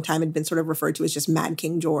for a long time had been sort of referred to as just Mad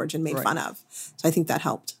King George and made fun of. So I think that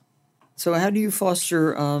helped. So how do you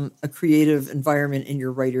foster a creative environment in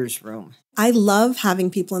your writer's room? I love having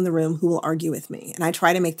people in the room who will argue with me. And I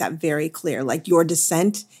try to make that very clear. Like, your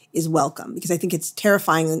dissent is welcome, because I think it's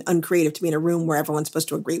terrifying and uncreative to be in a room where everyone's supposed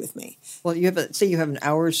to agree with me. Well, you have an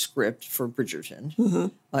hour script for Bridgerton.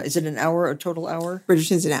 Mm-hmm. Is it an hour, a total hour?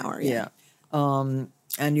 Bridgerton's an hour, yeah.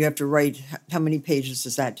 And you have to write, how many pages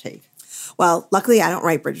does that take? Well, luckily I don't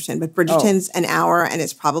write Bridgerton, but Bridgerton's an hour and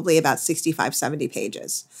it's probably about 65, 70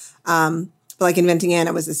 pages. But like Inventing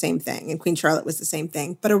Anna was the same thing and Queen Charlotte was the same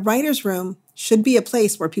thing. But a writer's room should be a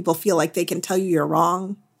place where people feel like they can tell you you're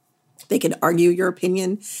wrong. They can argue your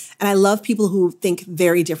opinion. And I love people who think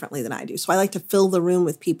very differently than I do. So I like to fill the room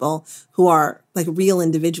with people who are like real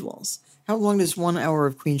individuals. How long does 1 hour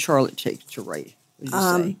of Queen Charlotte take to write, would you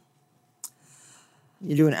say?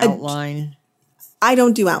 You do an outline? I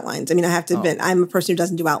don't do outlines. I mean, I have to admit, I'm a person who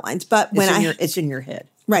doesn't do outlines. But it's in your head.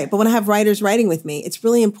 Right. But when I have writers writing with me, it's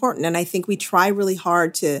really important. And I think we try really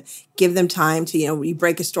hard to give them time to, you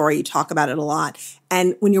break a story, you talk about it a lot.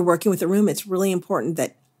 And when you're working with a room, it's really important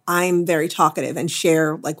that I'm very talkative and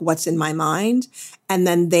share like what's in my mind. And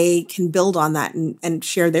then they can build on that and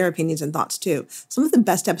share their opinions and thoughts too. Some of the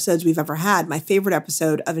best episodes we've ever had, my favorite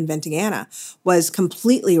episode of Inventing Anna was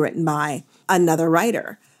completely written by another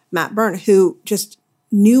writer, Matt Byrne, who just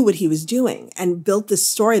knew what he was doing and built this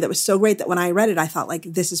story that was so great that when I read it, I thought like,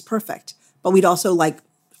 this is perfect. But we'd also like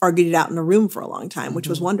argued it out in a room for a long time, which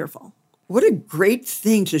was wonderful. What a great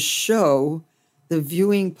thing to show the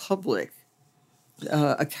viewing public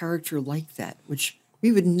a character like that, which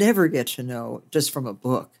we would never get to know just from a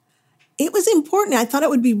book. It was important. I thought it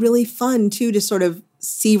would be really fun too to sort of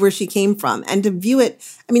see where she came from and to view it.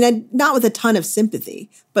 I mean, not with a ton of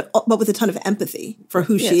sympathy, but with a ton of empathy for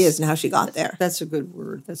who she is and how she got there. That's a good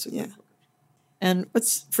word. That's a good word. And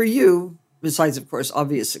what's for you, besides of course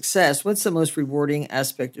obvious success, what's the most rewarding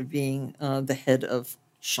aspect of being the head of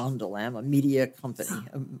Shondaland, a media company?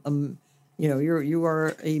 You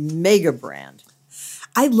are a mega brand.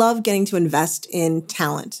 I love getting to invest in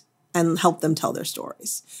talent and help them tell their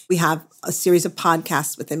stories. We have a series of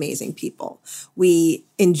podcasts with amazing people. We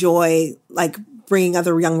enjoy like bringing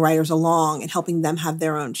other young writers along and helping them have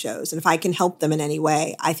their own shows. And if I can help them in any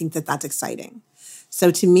way, I think that that's exciting.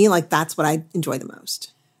 So to me, like that's what I enjoy the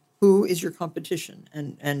most. Who is your competition?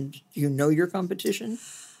 And do you know your competition?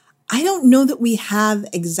 I don't know that we have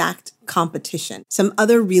exact competition. Some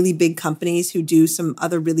other really big companies who do some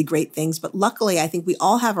other really great things, but luckily I think we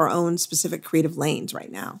all have our own specific creative lanes right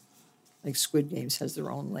now. Like Squid Games has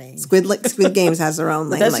their own lane. Squid Games has their own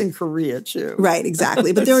lane. That's in Korea too. Right,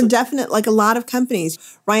 exactly. But there are definite, like a lot of companies.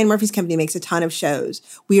 Ryan Murphy's company makes a ton of shows.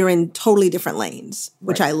 We are in totally different lanes,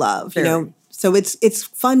 which I love. Very. So it's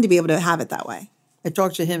fun to be able to have it that way. I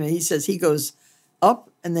talked to him and he says he goes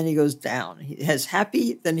up and then he goes down. He has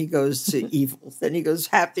happy, then he goes to evil. Then he goes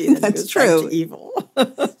happy, then he goes back to evil.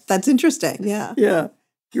 That's interesting, yeah. Yeah.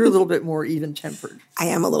 You're a little bit more even-tempered. I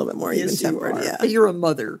am a little bit more even-tempered, yeah. But you're a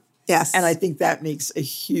mother. Yes. And I think that makes a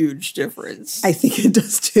huge difference. I think it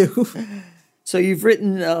does too. So you've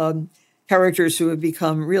written characters who have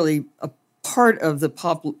become really a part of the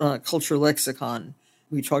pop culture lexicon.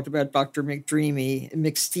 We talked about Dr.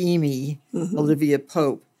 McSteamy, Olivia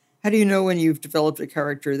Pope. How do you know when you've developed a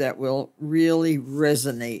character that will really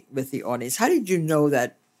resonate with the audience? How did you know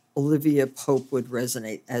that Olivia Pope would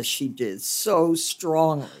resonate as she did so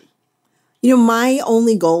strongly? My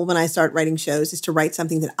only goal when I start writing shows is to write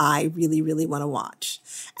something that I really, really want to watch.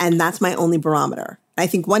 And that's my only barometer. I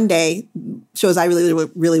think one day shows I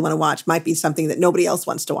really want to watch might be something that nobody else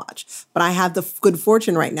wants to watch. But I have the good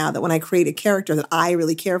fortune right now that when I create a character that I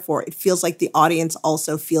really care for, it feels like the audience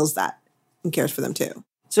also feels that and cares for them too.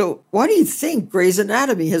 So why do you think Grey's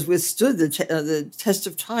Anatomy has withstood the test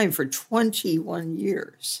of time for 21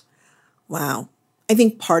 years? Wow. I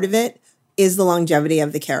think part of it is the longevity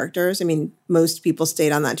of the characters. I mean, most people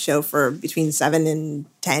stayed on that show for between 7 and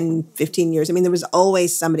 10, 15 years. I mean, there was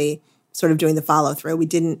always somebody sort of doing the follow through. We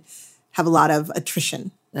didn't have a lot of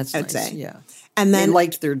attrition, That's I would nice, say. yeah. And then they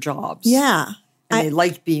liked their jobs. Yeah. And they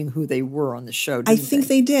liked being who they were on the show, I think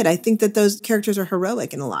they did. I think that those characters are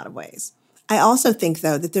heroic in a lot of ways. I also think,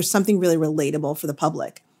 though, that there's something really relatable for the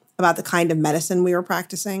public about the kind of medicine we were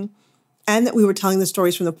practicing, and that we were telling the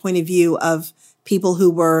stories from the point of view of people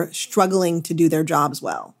who were struggling to do their jobs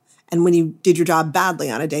well. And when you did your job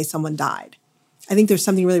badly on a day, someone died. I think there's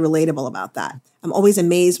something really relatable about that. I'm always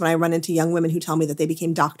amazed when I run into young women who tell me that they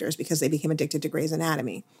became doctors because they became addicted to Grey's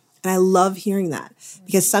Anatomy. And I love hearing that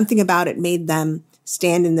because something about it made them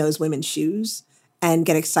stand in those women's shoes and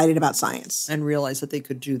get excited about science. And realize that they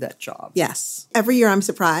could do that job. Yes. Every year I'm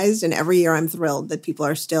surprised and every year I'm thrilled that people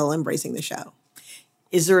are still embracing the show.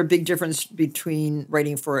 Is there a big difference between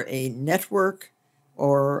writing for a network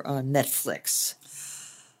or Netflix?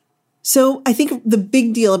 So I think the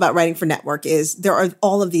big deal about writing for network is there are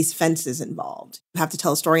all of these fences involved. You have to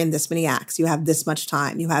tell a story in this many acts. You have this much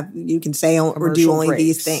time. You can say or do Commercial only breaks.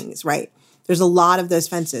 these things, right? There's a lot of those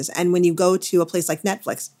fences. And when you go to a place like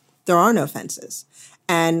Netflix, there are no fences.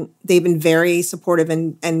 And they've been very supportive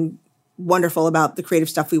and wonderful about the creative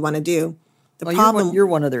stuff we want to do. You're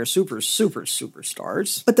one of their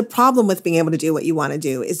superstars. But the problem with being able to do what you want to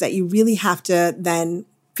do is that you really have to then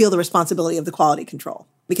feel the responsibility of the quality control.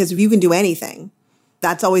 Because if you can do anything,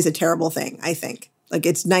 that's always a terrible thing, I think. Like,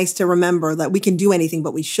 it's nice to remember that we can do anything,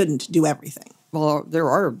 but we shouldn't do everything. Well, there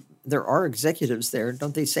are executives there.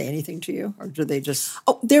 Don't they say anything to you? Or do they just...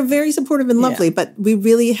 Oh, they're very supportive and lovely, but we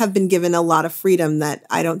really have been given a lot of freedom that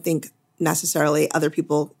I don't think necessarily other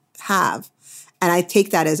people have. And I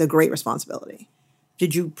take that as a great responsibility.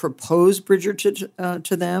 Did you propose Bridger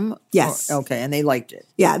to them? Yes. Okay, and they liked it.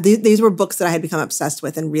 Yeah, these were books that I had become obsessed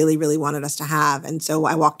with and really, really wanted us to have. And so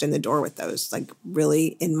I walked in the door with those, like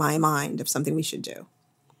really in my mind of something we should do.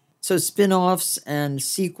 So spin-offs and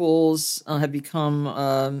sequels have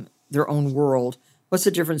become their own world. What's the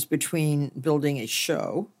difference between building a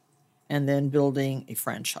show and then building a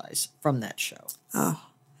franchise from that show? Oh,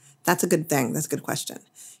 that's a good thing. That's a good question.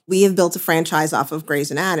 We have built a franchise off of Grey's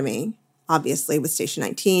Anatomy, obviously with Station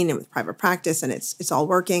 19 and with Private Practice, and it's all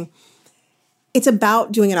working. It's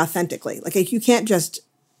about doing it authentically. Like, you can't just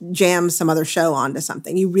jam some other show onto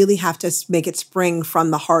something. You really have to make it spring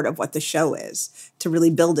from the heart of what the show is to really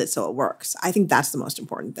build it so it works. I think that's the most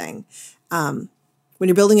important thing. When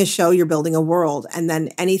you're building a show, you're building a world, and then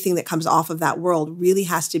anything that comes off of that world really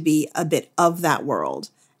has to be a bit of that world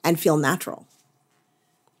and feel natural.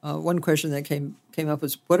 One question that came up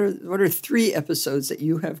was, what are 3 episodes that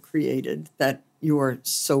you have created that you are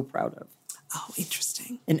so proud of? Oh,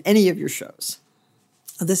 interesting. In any of your shows?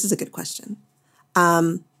 Oh, this is a good question.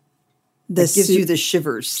 That gives you the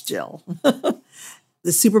shivers still.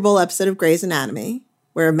 The Super Bowl episode of Grey's Anatomy,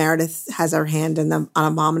 where Meredith has her hand on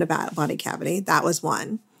a bomb in a body cavity. That was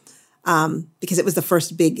one. Because it was the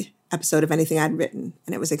first big episode of anything I'd written,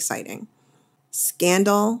 and it was exciting.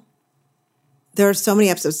 Scandal. There are so many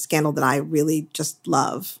episodes of Scandal that I really just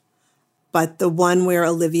love. But the one where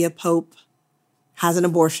Olivia Pope has an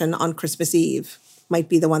abortion on Christmas Eve might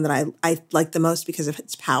be the one that I like the most because of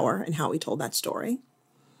its power and how we told that story.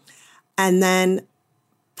 And then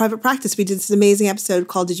Private Practice, we did this amazing episode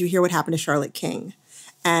called Did You Hear What Happened to Charlotte King?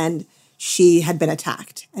 And she had been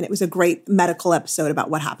attacked. And it was a great medical episode about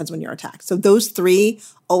what happens when you're attacked. So those 3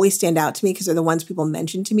 always stand out to me because they're the ones people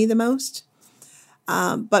mention to me the most.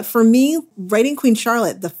 But for me, writing Queen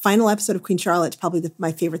Charlotte, the final episode of Queen Charlotte is probably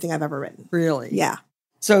my favorite thing I've ever written. Really? Yeah.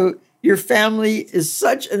 So your family is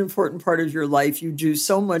such an important part of your life. You do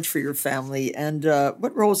so much for your family. And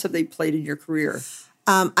what roles have they played in your career?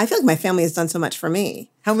 I feel like my family has done so much for me.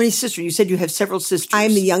 How many sisters? You said you have several sisters.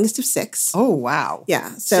 I'm the youngest of 6. Oh, wow.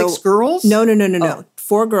 Yeah. So 6 girls? No. Oh.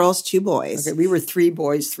 4 girls, 2 boys. Okay, we were 3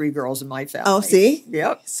 boys, 3 girls in my family. Oh, see?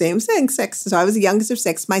 Yep. Same thing, 6. So I was the youngest of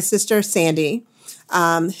 6. My sister, Sandy,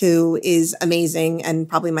 who is amazing and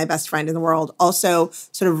probably my best friend in the world, also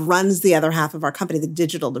sort of runs the other half of our company, the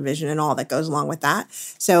digital division and all that goes along with that.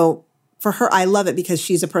 So for her, I love it because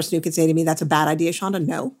she's a person who could say to me, that's a bad idea, Shonda.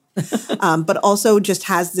 No. But also just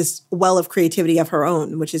has this well of creativity of her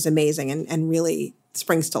own, which is amazing and really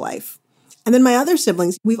springs to life. And then my other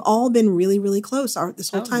siblings, we've all been really, really close this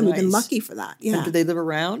whole time. Nice. We've been lucky for that. Yeah. And do they live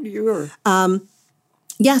around you? Or?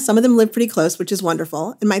 Yeah, some of them live pretty close, which is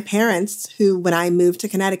wonderful. And my parents, who, when I moved to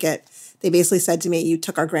Connecticut, they basically said to me, you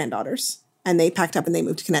took our granddaughters. And they packed up and they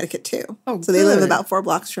moved to Connecticut too. Oh, so they live about 4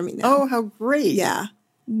 blocks from me now. Oh, how great. Yeah.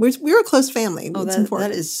 We're a close family. Oh, it's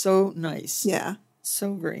important. That is so nice. Yeah.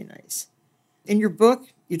 So very nice. In your book,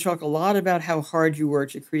 you talk a lot about how hard you work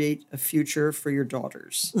to create a future for your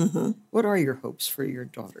daughters. Mm-hmm. What are your hopes for your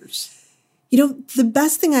daughters? The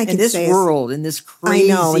best thing I can say in this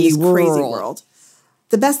crazy world.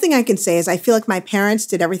 The best thing I can say is I feel like my parents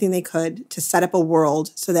did everything they could to set up a world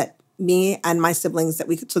so that me and my siblings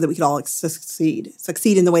so that we could all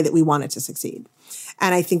succeed in the way that we wanted to succeed.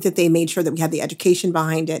 And I think that they made sure that we had the education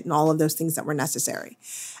behind it and all of those things that were necessary.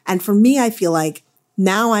 And for me, I feel like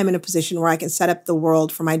now I'm in a position where I can set up the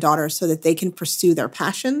world for my daughters so that they can pursue their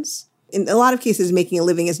passions. In a lot of cases, making a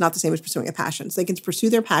living is not the same as pursuing a passion. So they can pursue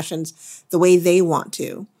their passions the way they want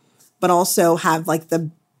to, but also have like the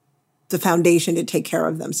foundation to take care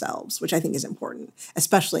of themselves, which I think is important,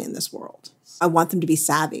 especially in this world. I want them to be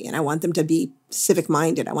savvy and I want them to be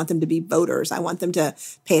civic-minded. I want them to be voters. I want them to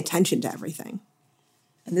pay attention to everything.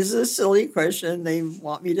 And this is a silly question they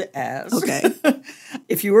want me to ask. Okay.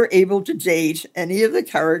 If you were able to date any of the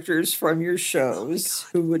characters from your shows,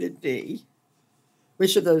 who would it be?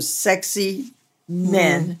 Which of those sexy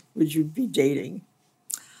men would you be dating?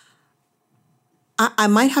 I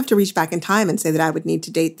might have to reach back in time and say that I would need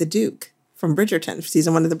to date the Duke from Bridgerton,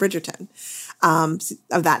 season 1 of the Bridgerton,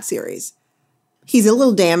 of that series. He's a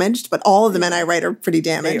little damaged, but all of the men I write are pretty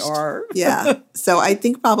damaged. They are. Yeah. So I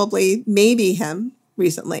think probably maybe him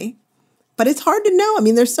recently. But it's hard to know. I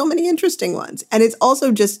mean, there's so many interesting ones. And it's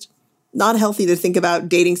also just not healthy to think about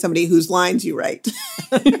dating somebody whose lines you write.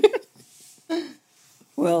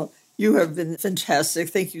 Well, you have been fantastic.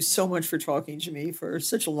 Thank you so much for talking to me for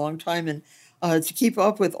such a long time. And to keep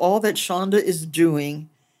up with all that Shonda is doing,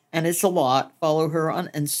 and it's a lot, follow her on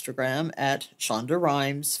Instagram at Shonda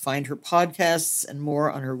Rhimes. Find her podcasts and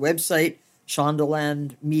more on her website,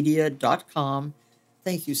 shondalandmedia.com.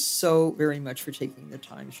 Thank you so very much for taking the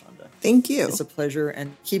time, Shonda. Thank you. It's a pleasure.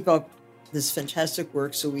 And keep up this fantastic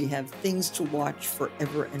work so we have things to watch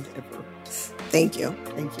forever and ever. Thank you.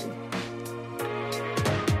 Thank you.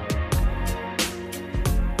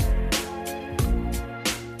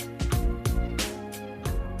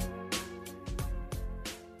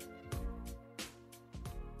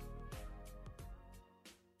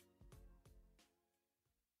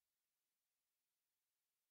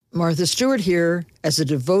 Martha Stewart here. As a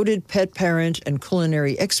devoted pet parent and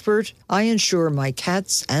culinary expert, I ensure my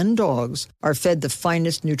cats and dogs are fed the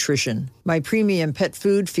finest nutrition. My premium pet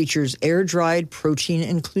food features air-dried protein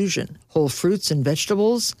inclusion, whole fruits and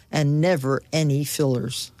vegetables, and never any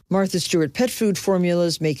fillers. Martha Stewart pet food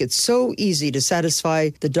formulas make it so easy to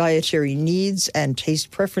satisfy the dietary needs and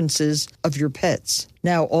taste preferences of your pets.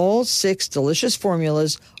 Now all 6 delicious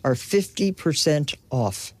formulas are 50%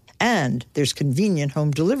 off. And there's convenient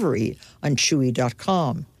home delivery on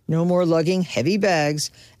Chewy.com. No more lugging heavy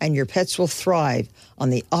bags, and your pets will thrive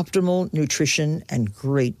on the optimal nutrition and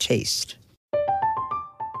great taste.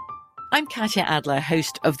 I'm Katya Adler,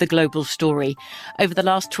 host of The Global Story. Over the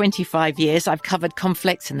last 25 years, I've covered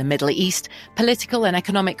conflicts in the Middle East, political and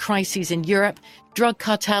economic crises in Europe, drug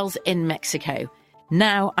cartels in Mexico.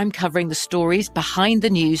 Now I'm covering the stories behind the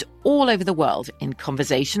news all over the world in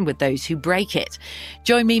conversation with those who break it.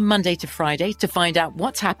 Join me Monday to Friday to find out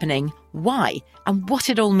what's happening, why, and what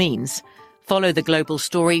it all means. Follow The Global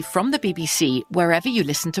Story from the BBC wherever you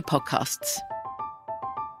listen to podcasts.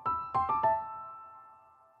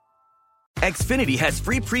 Xfinity has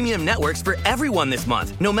free premium networks for everyone this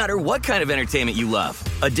month, no matter what kind of entertainment you love.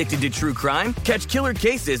 Addicted to true crime? Catch killer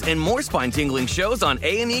cases and more spine-tingling shows on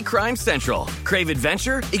A&E Crime Central. Crave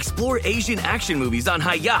adventure? Explore Asian action movies on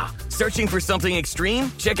Hi-Ya. Searching for something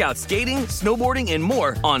extreme? Check out skating, snowboarding, and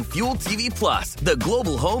more on Fuel TV Plus, the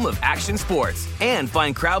global home of action sports. And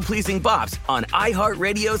find crowd-pleasing bops on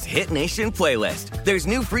iHeartRadio's Hit Nation playlist. There's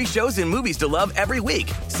new free shows and movies to love every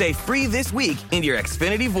week. Say free this week in your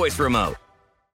Xfinity voice remote.